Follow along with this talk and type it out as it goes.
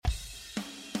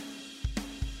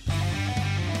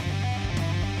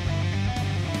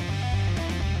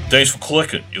Thanks for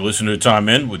clicking. You listen to Time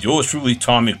In with yours truly,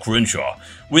 Tommy Crenshaw.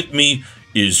 With me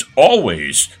is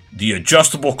always the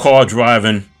adjustable car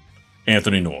driving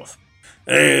Anthony North.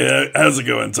 Hey, how's it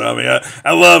going, Tommy?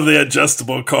 I love the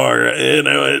adjustable car. You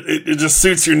know, it just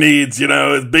suits your needs. You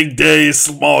know, big day,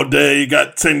 small day. You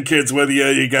got 10 kids with you.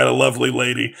 You got a lovely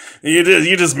lady. You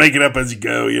just make it up as you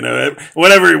go. You know,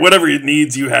 whatever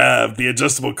needs you have, the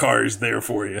adjustable car is there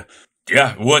for you.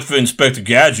 Yeah, what for Inspector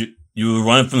Gadget? You were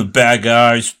running from the bad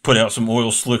guys, put out some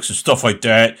oil slicks and stuff like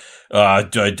that.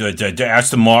 The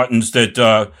Aston Martins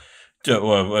that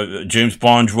James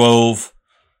Bond drove.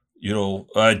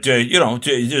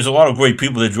 There's a lot of great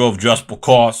people that drove adjustable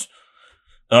cars.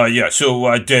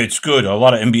 It's good. A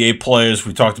lot of NBA players,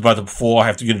 we talked about that before,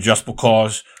 have to get adjustable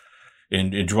cars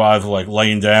and drive like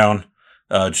laying down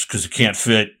just because it can't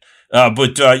fit. And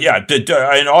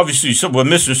obviously we're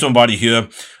missing somebody here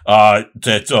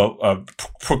that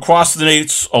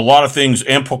procrastinates a lot of things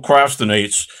and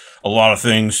procrastinates a lot of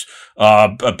things.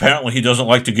 Apparently he doesn't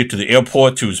like to get to the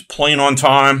airport to his plane on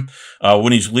time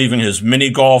when he's leaving his mini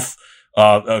golf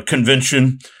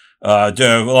convention. A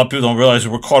lot of people don't realize that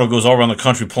Ricardo goes all around the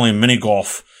country playing mini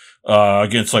golf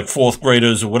against like fourth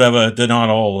graders or whatever. They're not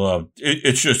all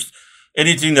it's just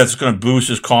anything that's going to boost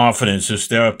his confidence, his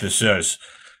therapist says.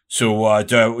 So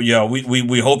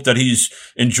we hope that he's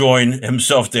enjoying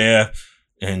himself there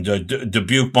and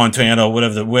Dubuque, Montana,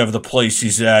 wherever the place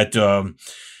he's at.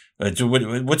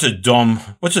 What's a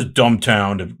dumb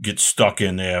town to get stuck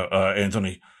in there,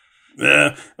 Anthony?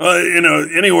 Yeah, well,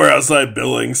 anywhere outside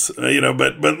Billings,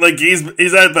 but like he's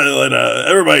at the,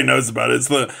 everybody knows about it.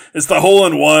 It's the hole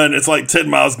in one. It's like 10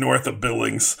 miles north of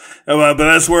Billings. But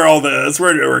that's where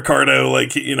Ricardo,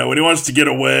 like, when he wants to get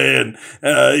away and,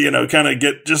 kind of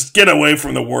get away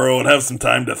from the world, have some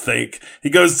time to think. He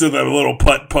goes to the little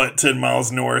putt 10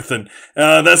 miles north and,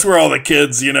 that's where all the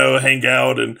kids, hang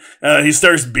out and, he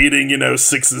starts beating,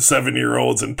 6 and 7 year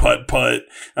olds in putt.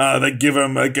 They give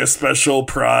him like a special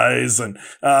prize. And,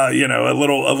 a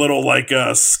little like,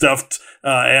 stuffed,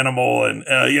 animal. And,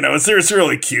 it's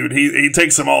really cute. He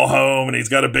takes them all home and he's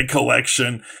got a big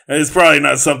collection. And it's probably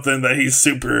not something that he's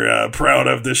super, proud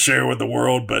of to share with the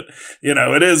world, but,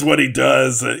 it is what he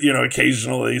does,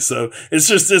 occasionally. So it's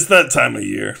that time of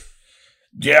year.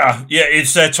 Yeah,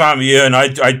 it's that time of year. And I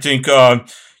think,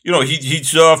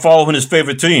 he's following his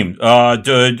favorite team.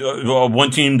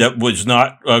 One team that was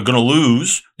not going to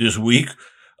lose this week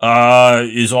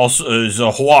is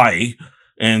Hawaii,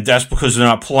 and that's because they're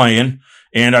not playing.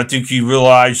 And I think he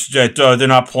realized that they're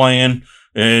not playing,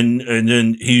 and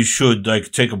then he should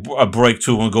like take a break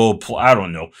too and go. I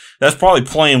don't know. That's probably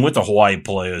playing with the Hawaii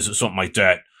players or something like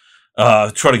that.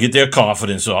 Try to get their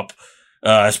confidence up.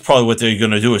 That's probably what they're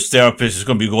going to do. As therapists is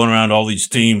going to be going around all these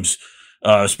teams,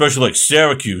 especially like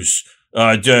Syracuse.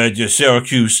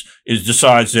 Syracuse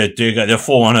decides that they're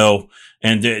 4-0,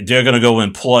 and they're going to go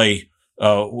and play.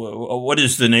 What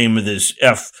is the name of this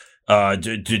the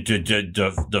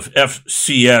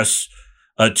FCS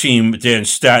team there in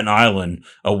Staten Island?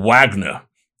 Wagner.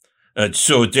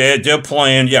 So they're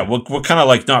playing. Yeah, we're kind of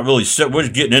like not really set. We're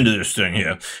getting into this thing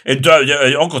here. And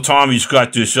Uncle Tommy's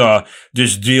got this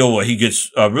deal where he gets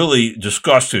really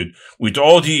disgusted with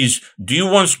all these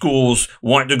D1 schools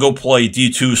wanting to go play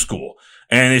D2 school.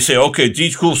 And they say, okay,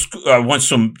 D2 wants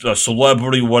some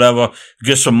celebrity, whatever,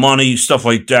 get some money, stuff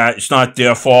like that. It's not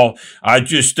their fault. I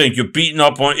just think you're beating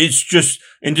up on,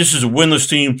 and this is a winless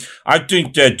team. I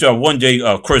think that one day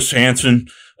Chris Hansen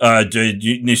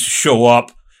needs to show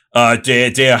up.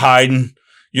 They're hiding,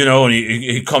 and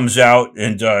he comes out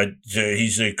and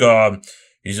he's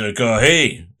like,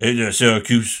 hey,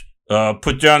 Syracuse,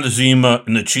 put down the Zima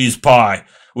and the cheese pie.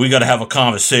 We got to have a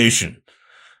conversation.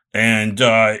 And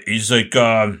he's like,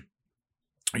 did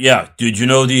you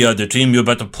know the team you're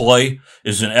about to play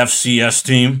is an FCS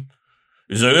team?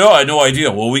 He's like, I had no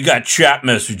idea. Well, we got chat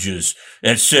messages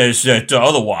that says that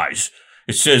otherwise.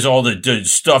 It says all the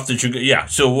stuff that you get. Yeah.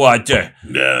 So what? You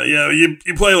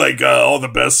play like all the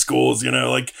best schools.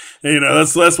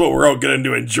 That's what we're all getting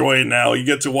to enjoy now. You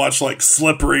get to watch like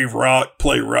Slippery Rock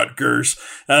play Rutgers.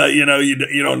 You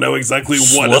don't know exactly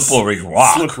what Slippery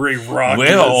Rock. Slippery Rock.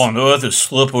 Where on earth is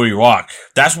Slippery Rock?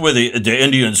 That's where the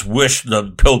Indians wish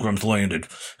the Pilgrims landed,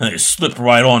 and they slipped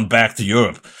right on back to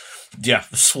Europe. Yeah,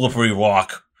 Slippery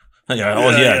Rock.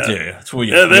 That's where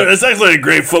it's actually a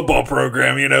great football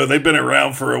program. You know, they've been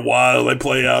around for a while. They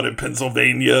play out in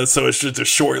Pennsylvania, so it's just a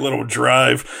short little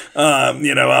drive,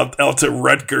 out to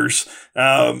Rutgers,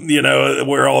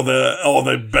 where all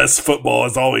the best football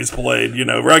is always played. You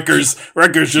know, Rutgers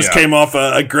just came off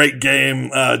a great game,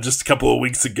 just a couple of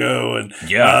weeks ago. And,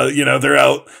 they're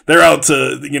out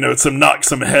to knock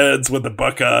some heads with the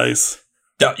Buckeyes.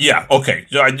 Yeah, okay.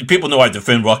 People know I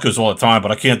defend Rutgers all the time,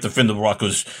 but I can't defend the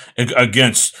Rutgers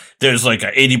against, there's like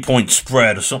an 80-point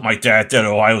spread or something like that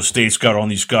Ohio State's got on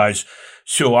these guys.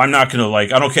 So I'm not going to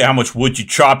I don't care how much wood you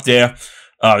chop there.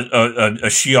 A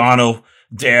Schiano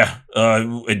there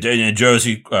in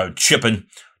Jersey, chipping,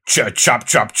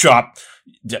 chop.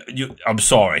 I'm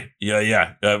sorry.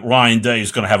 Yeah. Ryan Day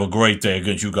is going to have a great day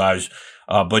against you guys.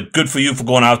 But good for you for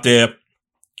going out there.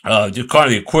 Kind of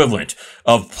the equivalent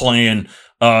of playing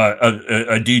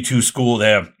a D2 school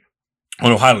there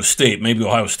on Ohio State. Maybe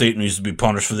Ohio State needs to be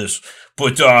punished for this.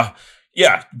 But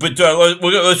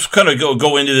let's kind of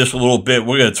go into this a little bit.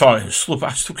 We're going to talk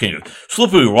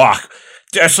Slippery Rock.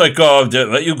 That's like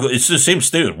it's the same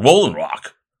state, Rolling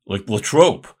Rock, like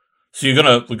Latrobe. So you're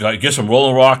gonna get some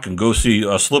Rolling Rock and go see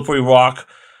Slippery Rock,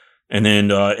 and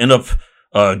then end up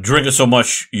drinking so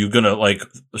much you're gonna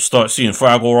start seeing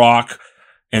Fraggle Rock.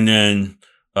 And then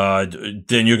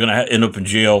you're going to end up in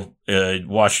jail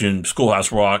watching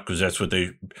Schoolhouse Rock, because that's what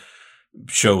they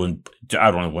show. And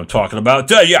I don't know what I'm talking about.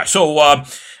 So I'm going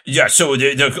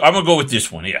to go with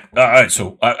this one. Yeah. All right.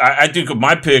 So I think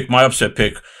my upset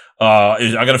pick, is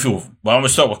I got to feel, well, I'm going to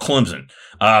start with Clemson.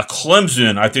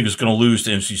 Clemson, I think, is going to lose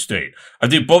to NC State. I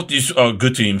think both these are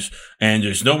good teams, and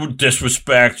there's no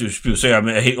disrespect. There's people say I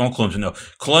hate on Clemson. No,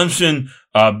 Clemson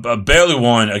barely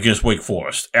won against Wake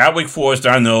Forest. At Wake Forest,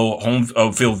 I know home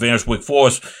field advantage Wake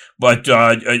Forest, but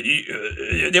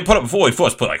they put up before Wake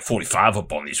Forest put like 45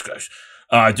 up on these guys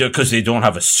because they don't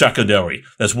have a secondary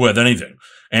that's worth anything.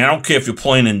 And I don't care if you're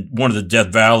playing in one of the Death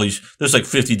Valleys. There's like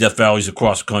 50 Death Valleys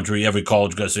across the country. Every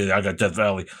college got to say, I got Death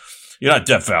Valley. You're not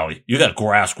Death Valley. You got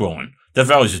grass growing. Death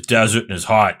Valley's a desert and it's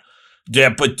hot. Yeah,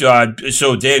 but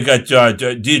so they got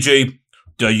DJ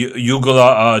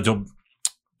Ugala,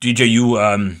 DJ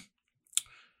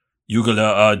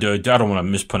Ugala. I don't want to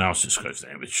mispronounce this guy's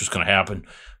name. It's just going to happen.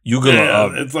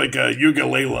 Ugala. It's like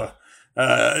ukulele.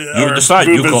 It's not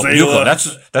ukulele.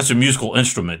 That's a musical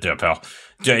instrument there, pal.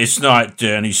 It's not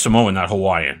any Samoan, not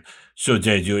Hawaiian. So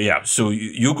So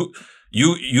Uganda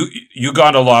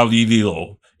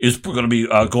Lalilo is going to be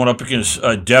going up against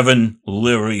Devin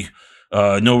Leary.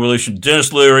 No relation to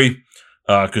Dennis Leary,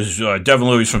 because Devin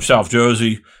Leary's from South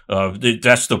Jersey.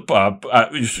 That's the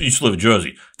used to live in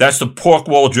Jersey. That's the pork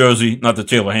roll jersey, not the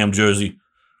Taylor ham jersey.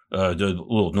 The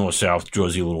little north-south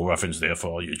Jersey little reference there for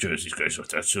all you Jerseys guys. So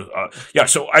that's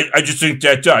So I just think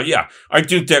that I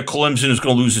think that Clemson is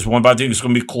going to lose this one, but I think it's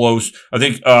going to be close. I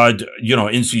think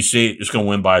NC State is going to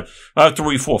win by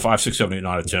 3, 4, 5, 6, 7, 8,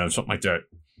 9, 10, something like that.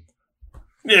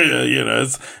 Yeah,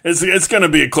 it's going to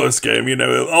be a close game.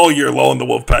 All year long, the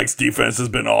Wolfpack's defense has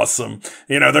been awesome.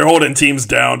 They're holding teams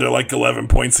down to like 11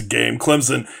 points a game.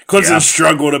 Clemson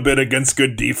struggled a bit against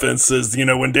good defenses.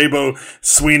 When Dabo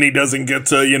Swinney doesn't get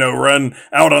to, run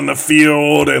out on the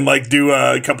field and do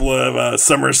a couple of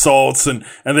somersaults and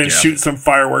then shoot some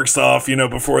fireworks off,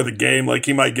 before the game,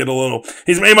 he might get a little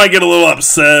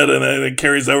upset, and then it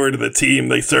carries over to the team.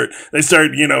 They start,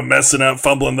 messing up,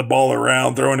 fumbling the ball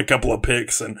around, throwing a couple of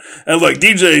picks. And look,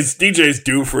 DJ's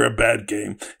due for a bad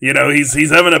game.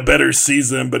 He's having a better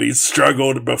season, but he's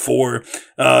struggled before,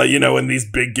 in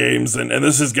these big games, and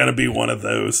this is going to be one of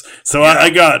those. So I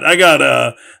got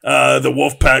the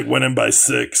Wolfpack winning by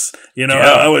 6.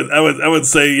 I would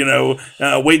say,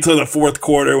 wait till the fourth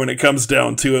quarter when it comes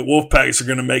down to it. Wolfpacks are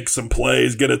going to make some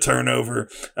plays, get a turnover,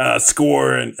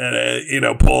 score, and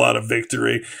pull out a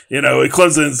victory.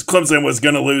 Clemson was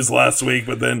going to lose last week,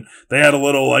 but then they had a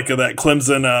little of that Clemson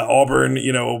Auburn,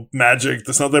 magic.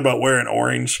 There's something about wearing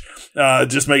orange.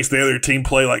 Just makes the other team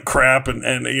play like crap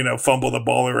and fumble the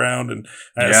ball around and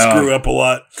screw up a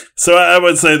lot. So I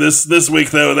would say this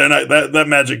week though, that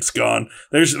magic's gone.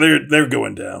 They're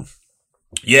going down.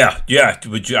 Yeah,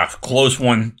 close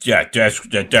one. Yeah, that's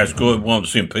good. We're on the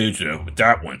same page there with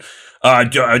that one.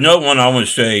 Another one I want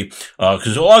to say,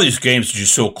 because a lot of these games are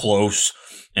just so close.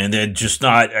 And they're just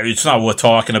it's not worth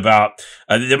talking about.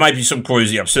 There might be some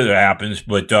crazy upset that happens,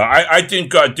 but I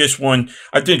think this one,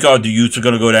 I think the Utes are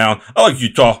going to go down. I like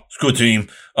Utah. It's a good team.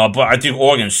 But I think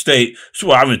Oregon State, that's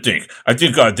what I would think. I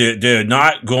think they're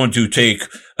not going to take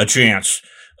a chance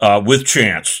with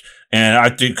Chance. And I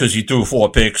think because he threw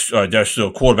 4 picks, that's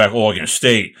the quarterback Oregon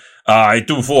State. He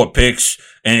threw 4 picks,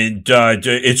 and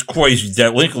it's crazy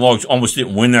that Lincoln Logs almost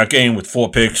didn't win that game with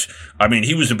 4 picks. I mean,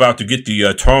 he was about to get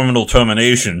the terminal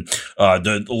termination,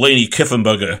 the Lane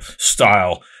Kiffenberger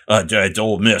style. The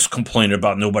Ole Miss complaining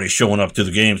about nobody showing up to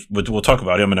the games, but we'll talk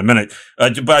about him in a minute.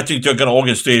 But I think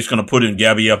Oregon State's going to put in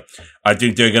Gabbia. I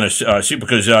think they're going to see,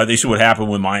 because they see what happened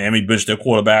when Miami benched their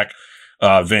quarterback,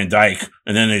 Van Dyke,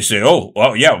 and then they say, oh,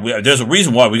 well, yeah, there's a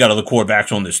reason why we got other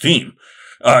quarterbacks on this team.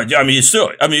 I mean,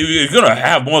 you're going to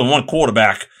have more than one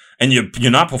quarterback, and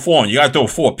you're not performing. You got to throw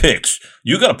 4 picks.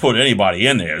 You got to put anybody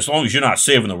in there, as long as you're not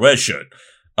saving the red shirt.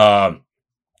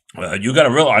 You got to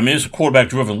realize, I mean, it's a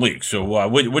quarterback-driven league. So,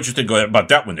 what you think about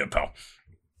that one there, pal?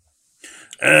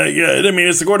 Yeah, I mean,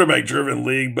 it's a quarterback-driven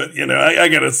league, but, I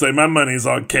gotta say, my money's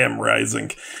on Cam Rising.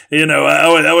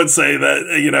 I would say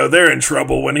that, they're in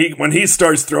trouble when he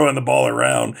starts throwing the ball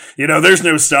around. There's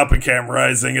no stopping Cam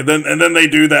Rising. And then they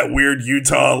do that weird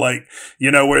Utah, where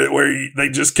they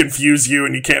just confuse you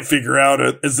and you can't figure out,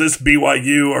 is this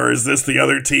BYU or is this the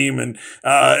other team? And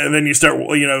then you start,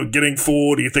 getting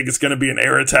fooled. You think it's going to be an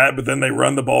air attack, but then they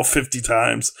run the ball 50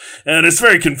 times. And it's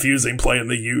very confusing playing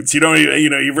the Utes.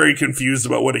 You're very confused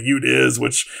about what a Ute is,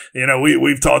 which,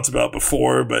 we've talked about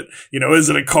before, but, is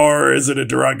it a car? Is it a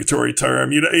derogatory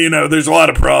term? There's a lot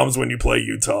of problems when you play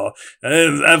Utah.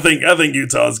 And I think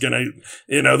Utah is going to,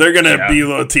 they're going to be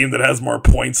the team that has more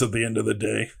points at the end of the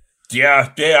day.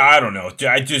 Yeah, I don't know.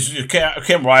 I just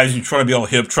Cam Rising trying to be all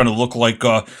hip, trying to look like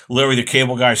Larry the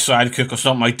Cable Guy's sidekick or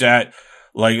something like that.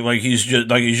 Like he's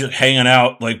just hanging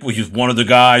out, like he's one of the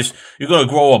guys. You're gonna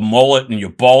grow a mullet and you're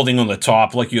balding on the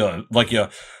top, like you're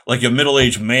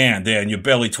middle-aged man there, and you're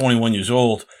barely 21 years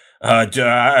old.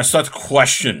 I start to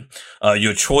question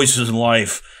your choices in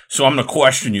life, so I'm gonna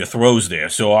question your throws there.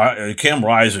 So Cam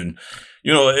Rising,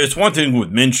 it's one thing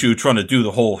with Minshew trying to do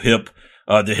the whole the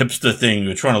hipster thing.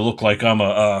 You're trying to look like I'm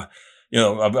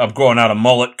I'm growing out a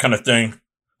mullet kind of thing.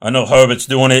 I know Herbert's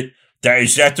doing it.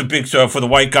 Is that the big for the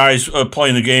white guys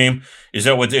playing the game? Is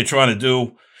that what they're trying to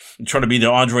do? Trying to be the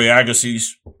Andre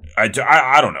Agassi's? I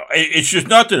don't know. It's just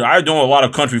not that I know a lot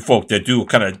of country folk that do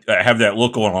kind of have that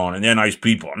look going on, and they're nice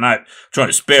people. I'm not trying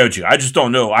to disparage you. I just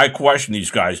don't know. I question these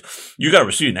guys. You got a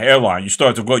receding hairline. You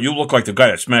start to go. You look like the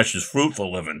guy that smashes fruit for a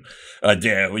living.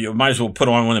 You might as well put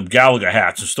on one of them Gallagher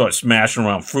hats and start smashing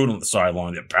around fruit on the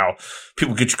sideline, there, pal.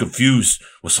 People get you confused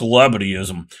with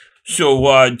celebrityism. So,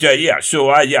 I'm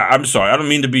sorry. I don't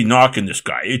mean to be knocking this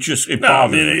guy. It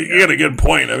bothers me. You got a good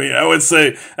point. I mean, I would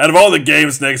say, out of all the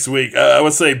games next week, I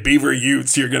would say Beaver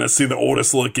Utes, you're going to see the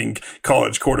oldest looking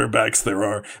college quarterbacks there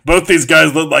are. Both these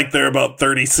guys look like they're about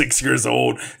 36 years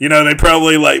old. They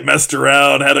probably messed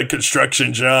around, had a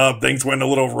construction job, things went a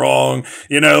little wrong.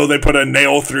 They put a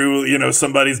nail through,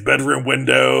 somebody's bedroom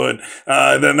window, and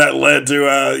then that led to,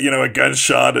 a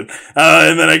gunshot. And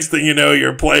the next thing you know,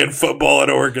 you're playing football at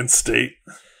Oregon State.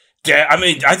 Yeah, I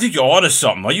mean, I think you're onto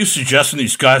something. Are you suggesting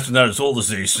these guys are not as old as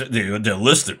they're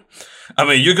listed? I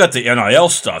mean, you got the NIL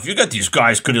stuff. You got these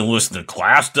guys could enlist in the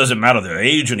class. Doesn't matter their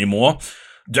age anymore.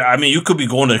 I mean, you could be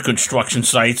going to construction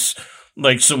sites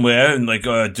somewhere and I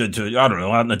don't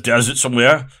know, out in the desert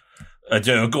somewhere.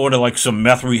 Going to some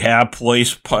meth rehab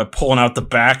place, pulling out the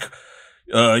back.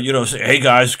 Say, hey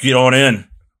guys, get on in.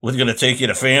 We're going to take you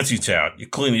to Fancy Town. You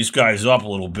clean these guys up a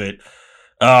little bit.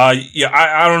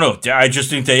 I don't know. I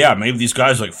just think maybe these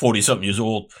guys 40-something years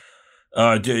old.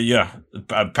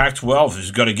 Pac-12 has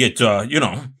got to get,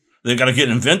 they got to get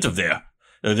inventive there.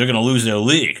 They're going to lose their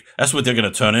league. That's what they're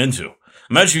going to turn into.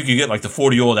 Imagine you could get the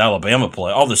 40-year-old Alabama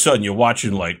player. All of a sudden you're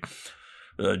watching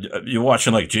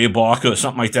Jay Barker or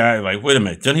something like that. You're wait a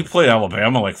minute, didn't he play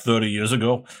Alabama 30 years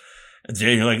ago? And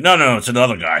then you're no, it's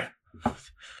another guy.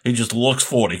 He just looks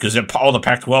 40 because all the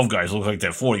Pac-12 guys look like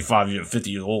they're 45-year,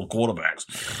 50-year-old quarterbacks.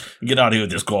 Get out of here with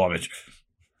this garbage.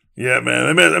 Yeah,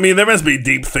 man. There must be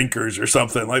deep thinkers or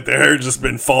something. Their hair just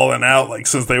been falling out,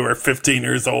 since they were 15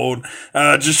 years old.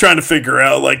 Just trying to figure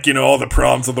out, all the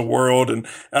problems of the world. And,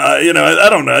 I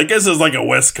don't know. I guess it's a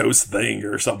West Coast thing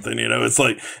or something, It's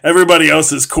everybody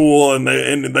else is cool and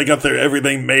they got their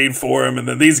everything made for them. And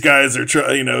then these guys are,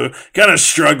 kind of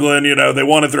struggling, They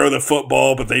want to throw the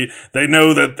football, but they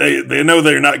know that they know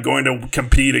they're not going to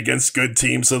compete against good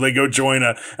teams. So they go join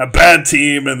a bad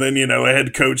team. And then, a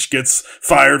head coach gets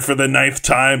fired for the 9th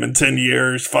time in 10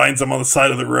 years, finds him on the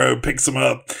side of the road, picks him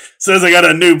up, says, I got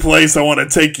a new place, I want to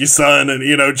take you, son,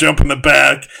 and, jump in the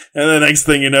back. And the next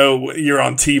thing you know, you're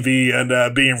on TV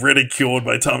and being ridiculed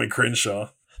by Tommy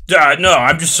Crenshaw. No,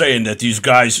 I'm just saying that these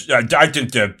guys, I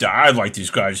think that I like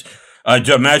these guys.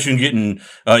 Imagine getting,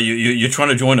 you're trying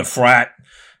to join a frat,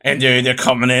 and they're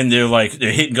coming in. They're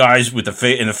hitting guys with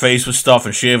in the face with stuff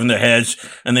and shaving their heads.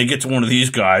 And they get to one of these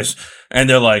guys, and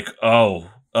they're like, "Oh,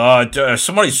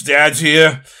 somebody's dad's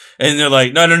here." And they're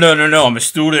like, no, I'm a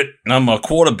student, and I'm a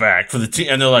quarterback for the team.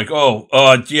 And they're like, "Oh,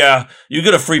 yeah, you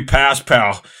get a free pass,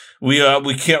 pal. We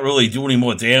can't really do any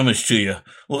more damage to you.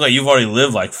 Look like you've already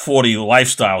lived like 40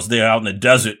 lifestyles there out in the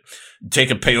desert,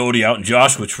 taking peyote out in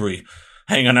Joshua Tree,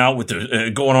 hanging out with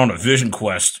going on a vision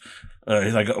quest,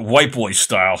 like a white boy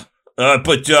style." I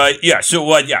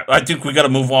think we got to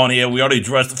move on here. We already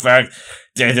addressed the fact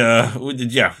that,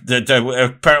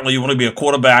 apparently you want to be a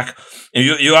quarterback, and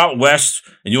you're out west,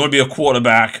 and you want to be a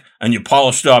quarterback, and you're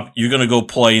polished up. You're going to go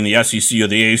play in the SEC or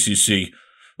the ACC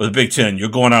or the Big Ten. You're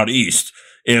going out east.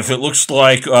 If it looks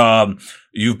like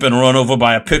you've been run over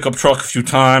by a pickup truck a few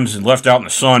times and left out in the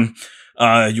sun,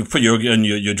 you're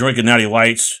drinking Natty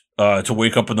Lights to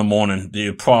wake up in the morning,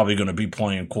 you're probably going to be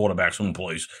playing quarterback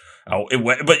someplace. Everyone's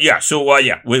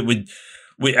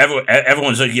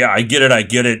like, "Yeah, I get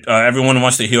it. Everyone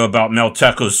wants to hear about Mel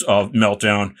Tucker's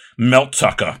meltdown, Mel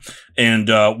Tucker, and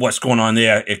what's going on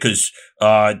there, because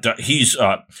he's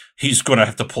going to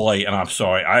have to play." And I'm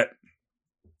sorry,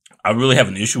 I really have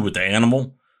an issue with the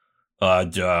animal. I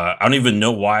don't even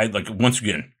know why. Like, once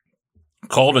again,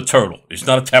 call it a turtle. It's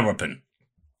not a terrapin.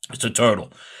 It's a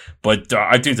turtle. But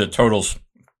I think the turtles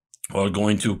are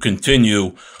going to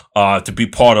continue to be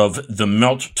part of the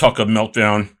Mel Tucker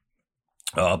meltdown,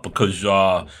 because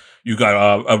you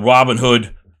got a Robin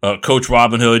Hood, Coach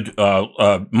Robin Hood,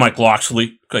 Mike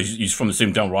Locksley, because he's from the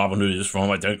same town Robin Hood is from,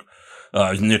 I think.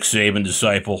 Nick Saban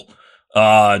disciple.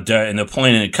 And they're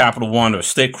playing in Capital One, or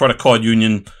State Credit Card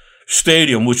Union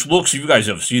Stadium, which looks, if you guys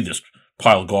ever see this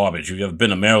pile of garbage, if you've ever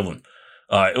been to Maryland,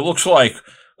 it looks like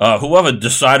whoever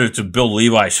decided to build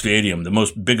Levi Stadium,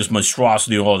 the biggest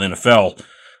monstrosity in all of the NFL,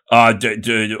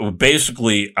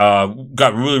 basically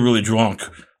got really, really drunk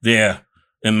there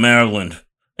in Maryland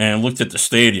and looked at the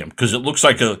stadium, because it looks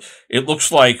like the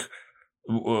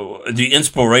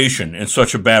inspiration in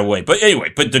such a bad way. But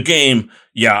anyway, the game,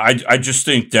 I just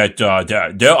think that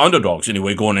they're underdogs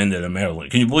anyway going into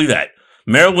Maryland. Can you believe that?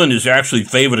 Maryland is actually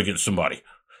favored against somebody.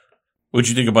 What'd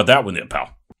you think about that one there,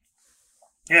 pal?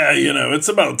 Yeah, it's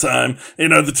about time.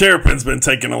 The Terrapins been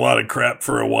taking a lot of crap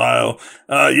for a while.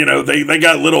 They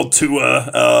got little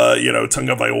Tua,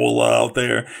 Tagovailoa out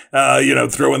there,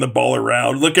 throwing the ball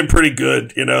around, looking pretty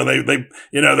good.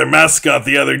 Their mascot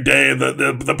the other day,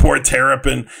 the poor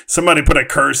Terrapin, somebody put a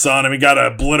curse on him. He got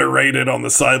obliterated on the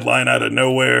sideline out of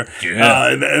nowhere. Yeah.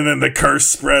 And then the curse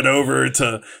spread over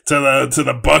to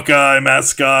the Buckeye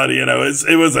mascot. It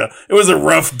was a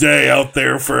rough day out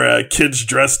there for kids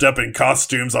dressed up in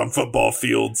costumes on football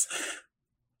fields.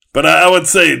 But I would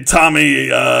say Tommy,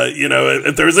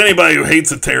 if there's anybody who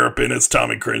hates a Terrapin, it's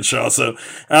Tommy Crenshaw. So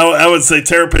I would say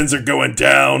Terrapins are going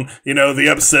down. The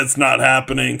upset's not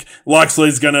happening.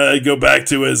 Loxley's going to go back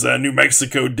to his New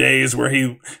Mexico days where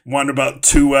he won about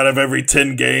 2 out of every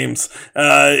 10 games.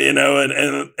 And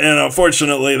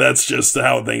unfortunately, that's just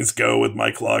how things go with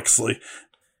Mike Loxley.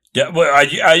 Yeah, well,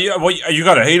 you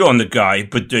got to hate on the guy,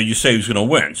 but you say he's going to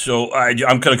win. So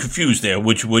I'm kind of confused there.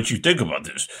 What you think about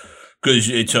this? Because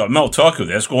it's Mel Tucker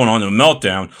that's going on in a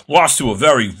meltdown. Lost to a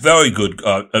very, very good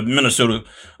Minnesota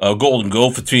Golden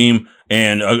Gopher team,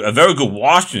 and a very good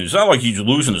Washington. It's not like he's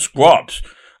losing to scrubs.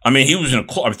 I mean, he was in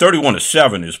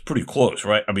 31-7 is pretty close,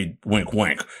 right? I mean, wink,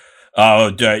 wink.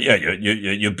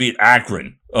 You beat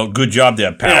Akron. Oh, good job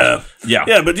there, pal.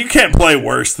 Yeah, but you can't play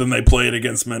worse than they played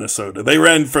against Minnesota. They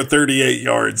ran for 38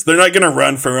 yards. They're not going to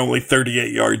run for only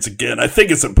 38 yards again. I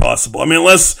think it's impossible. I mean,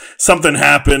 unless something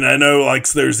happened. I know, like,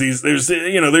 there's these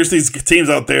teams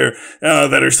out there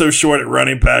that are so short at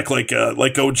running back, like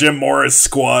Jim Morris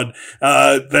squad.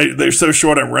 They're so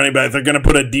short at running back. They're going to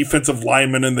put a defensive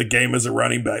lineman in the game as a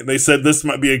running back. They said this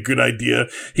might be a good idea.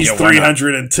 He's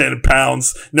 310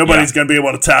 pounds. Nobody's going to be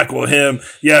able to tackle him.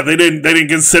 Yeah, they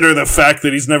didn't consider the fact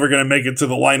that he's never going to make it to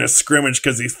the line of scrimmage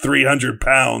because he's 300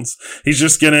 pounds. He's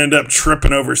just going to end up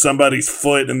tripping over somebody's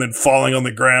foot and then falling on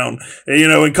the ground. And,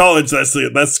 in college,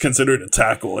 that's considered a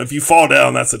tackle. If you fall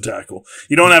down, that's a tackle.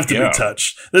 You don't have to be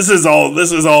touched. This is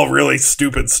all really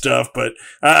stupid stuff. But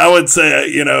I would say,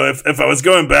 if I was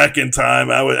going back in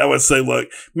time, I would say, look,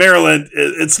 Maryland,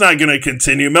 it's not going to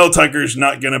continue. Mel Tucker's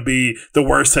not going to be the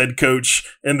worst head coach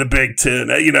in the Big Ten.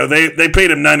 They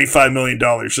paid him $95 million.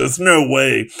 So there's no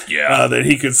way that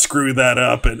he could screw that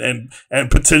up and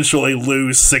potentially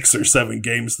lose 6 or 7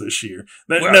 games this year.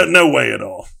 No way at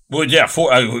all. Well, yeah,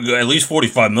 at least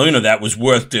 $45 million of that was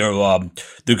worth the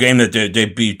game that they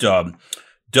beat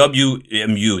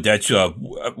WMU. That's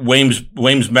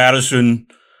Weems Madison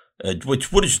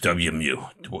What is WMU?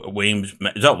 Williams?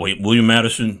 Is that William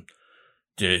Madison?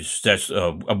 That's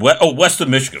West of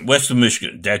Michigan. West of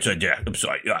Michigan. That's yeah. I'm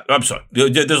sorry. Yeah, I'm sorry.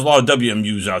 There's a lot of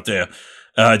WMUs out there.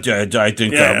 I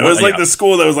think. Yeah, it was like the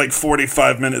school that was like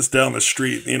 45 minutes down the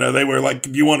street. You know, they were like,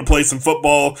 "Do you want to play some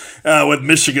football with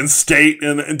Michigan State?"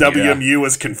 And WMU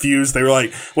was confused. They were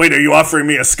like, "Wait, are you offering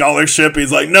me a scholarship?"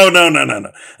 He's like, "No.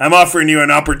 I'm offering you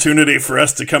an opportunity for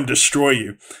us to come destroy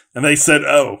you." And they said,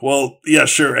 "Oh, well, yeah,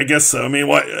 sure, I guess so. I mean,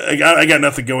 what? I got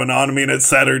nothing going on. I mean, it's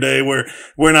Saturday. We're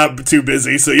not too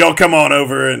busy, so y'all come on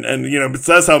over." And you know,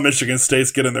 that's how Michigan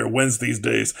State's getting their wins these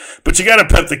days. But you got to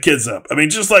pep the kids up. I mean,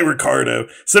 just like Ricardo,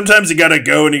 sometimes you got to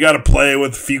go and you got to play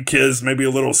with a few kids, maybe a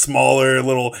little smaller, a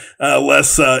little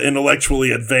less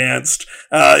intellectually advanced,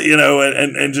 you know,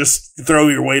 and just throw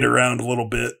your weight around a little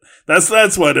bit.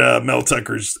 That's what Mel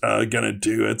Tucker's gonna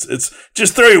do. It's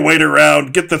just throw your weight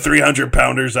around, get the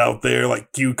 300-pounders out there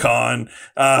like UConn,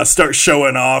 start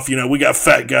showing off. You know, we got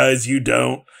fat guys, you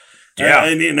don't. Yeah,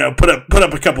 and you know, put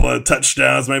up a couple of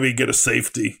touchdowns, maybe get a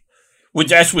safety. Well,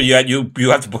 that's what you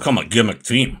have to become a gimmick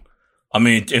team. I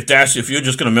mean, if you're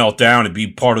just gonna melt down and be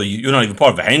part of you're not even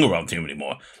part of a hang-around team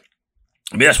anymore.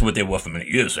 I mean, that's what they were for many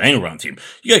years, a hang-around team.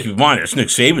 You gotta keep in mind that's Nick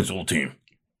Saban's old team.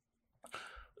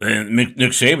 And Nick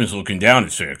Saban's looking down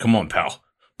and saying, "Come on, pal,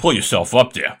 pull yourself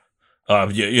up there."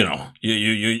 But if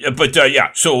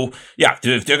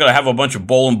they're gonna have a bunch of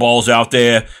bowling balls out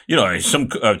there, you know, some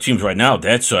teams right now,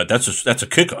 that's a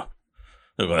kicker.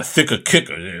 They've got a thicker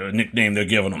kicker, a nickname they're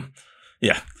giving them.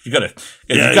 Yeah, you gotta.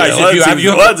 Yeah, guys, a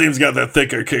lot of teams got the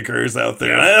thicker kickers out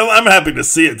there. Yeah. I'm happy to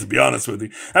see it, to be honest with you.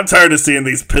 I'm tired of seeing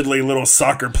these piddly little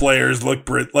soccer players look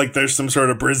like there's some sort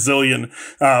of Brazilian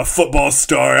football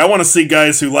star. I want to see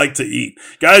guys who like to eat,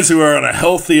 guys who are on a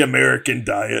healthy American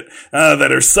diet,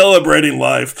 that are celebrating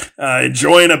life,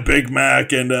 enjoying a Big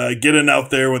Mac, and getting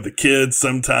out there with the kids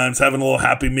sometimes, having a little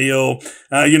Happy Meal,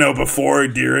 you know, before,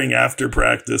 during, after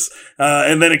practice,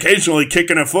 and then occasionally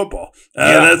kicking a football.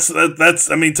 That's,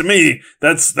 I mean, to me,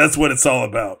 that's what it's all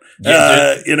about.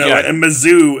 You know, and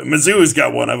Mizzou's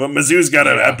got one of them. Mizzou's got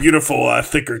a beautiful,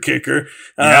 thicker kicker,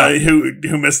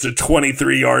 who missed a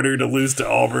 23-yarder to lose to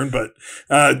Auburn, but,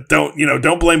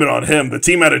 don't blame it on him. The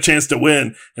team had a chance to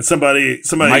win, and somebody,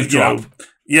 mic drop.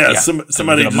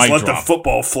 Somebody just let the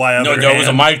football fly out. No, it was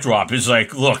a mic drop. It's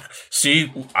like, look,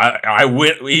 see, I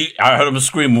heard him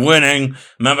scream winning.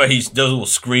 Remember, he does a little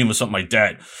scream or something like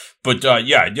that. But, I'll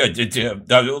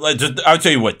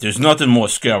tell you what, there's nothing more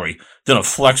scary than a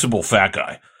flexible fat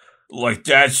guy. Like,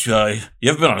 that's, you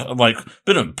ever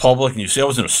been in public and you say I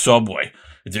was in a subway.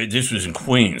 This was in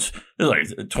Queens. It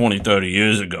was like 20, 30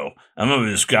 years ago. I remember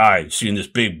this guy seeing this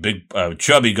big,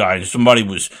 chubby guy, and somebody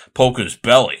was poking his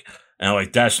belly. And I'm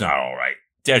like, that's not all right.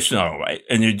 That's not all right.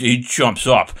 And he jumps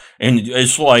up, and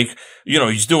it's like, you know,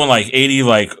 he's doing like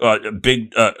 80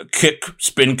 big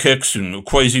spin kicks and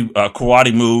crazy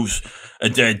karate moves.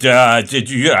 I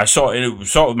saw it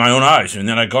with my own eyes, and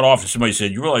then I got off, and somebody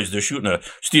said, "You realize they're shooting a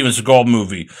Steven Seagal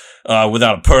movie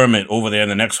without a permit over there in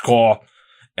the next car?"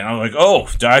 And I was like, "Oh,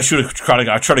 I should have tried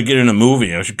to get in a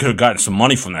movie. I could have gotten some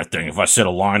money from that thing if I said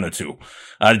a line or two."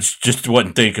 I just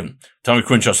wasn't thinking. Tommy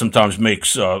Crenshaw sometimes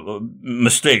makes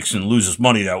mistakes and loses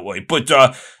money that way. But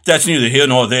that's neither here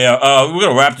nor there. We're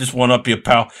going to wrap this one up here,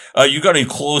 pal. You got any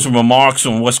closing remarks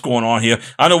on what's going on here?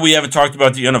 I know we haven't talked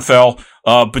about the NFL,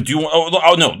 but do you want...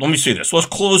 Oh, no, let me say this. Let's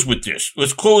close with this.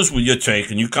 Let's close with your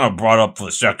take, and you kind of brought up for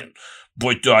a second.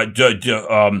 But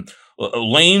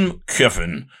Lane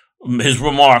Kiffin... his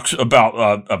remarks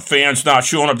about fans not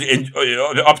showing up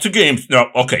to games.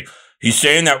 No, okay. He's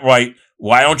saying that right.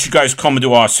 Why don't you guys come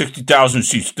into our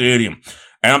 60,000-seat stadium?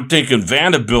 And I'm thinking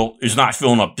Vanderbilt is not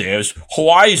filling up theirs.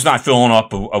 Hawaii's not filling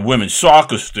up a women's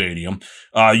soccer stadium.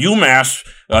 UMass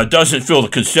doesn't fill the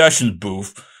concessions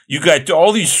booth. You got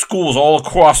all these schools all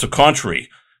across the country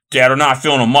that are not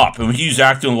filling them up. And he's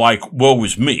acting like, woe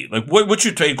is me. Like, what's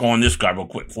your take on this guy real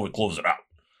quick before we close it out?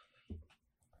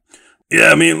 Yeah,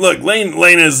 I mean, look,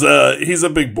 Lane is, he's a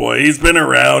big boy. He's been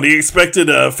around. He expected,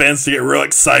 fans to get real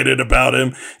excited about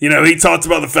him. You know, he talked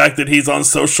about the fact that he's on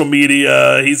social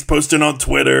media. He's posting on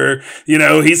Twitter. You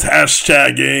know, he's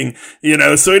hashtagging, you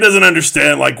know, so he doesn't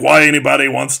understand, like, why anybody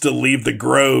wants to leave the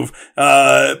Grove,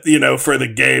 you know, for the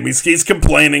game. He's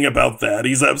complaining about that.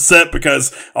 He's upset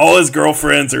because all his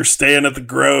girlfriends are staying at the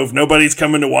Grove. Nobody's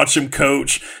coming to watch him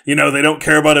coach. You know, they don't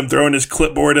care about him throwing his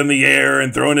clipboard in the air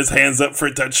and throwing his hands up for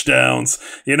touchdowns. Browns.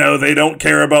 You know, they don't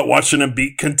care about watching them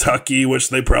beat Kentucky, which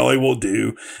they probably will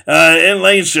do. And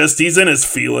Lane's he's in his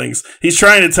feelings. He's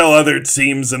trying to tell other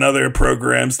teams and other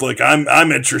programs, look,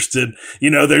 I'm interested. You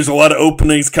know, there's a lot of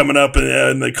openings coming up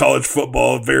in the college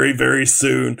football very, very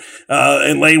soon.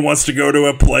 And Lane wants to go to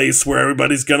a place where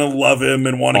everybody's going to love him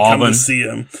and want to come to see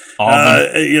him.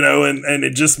 You know, and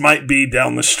it just might be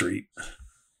down the street.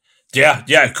 Yeah,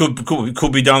 it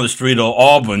could be down the street of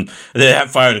Auburn. They have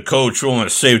fired a coach. We don't want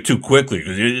to say it too quickly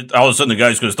because all of a sudden the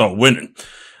guy's going to start winning.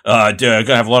 Gonna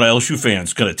have a lot of LSU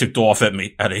fans kind of ticked off at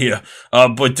me out of here.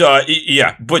 That's a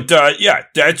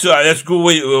good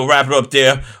way to wrap it up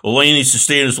there. Lane needs to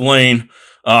stay in his lane,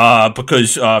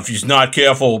 because, if he's not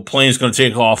careful, the plane's going to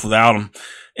take off without him.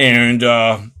 And,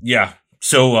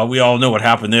 so we all know what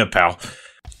happened there, pal.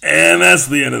 And that's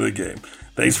the end of the game.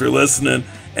 Thanks for listening.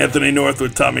 Anthony North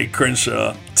with Tommy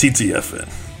Crenshaw,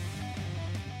 TTFN.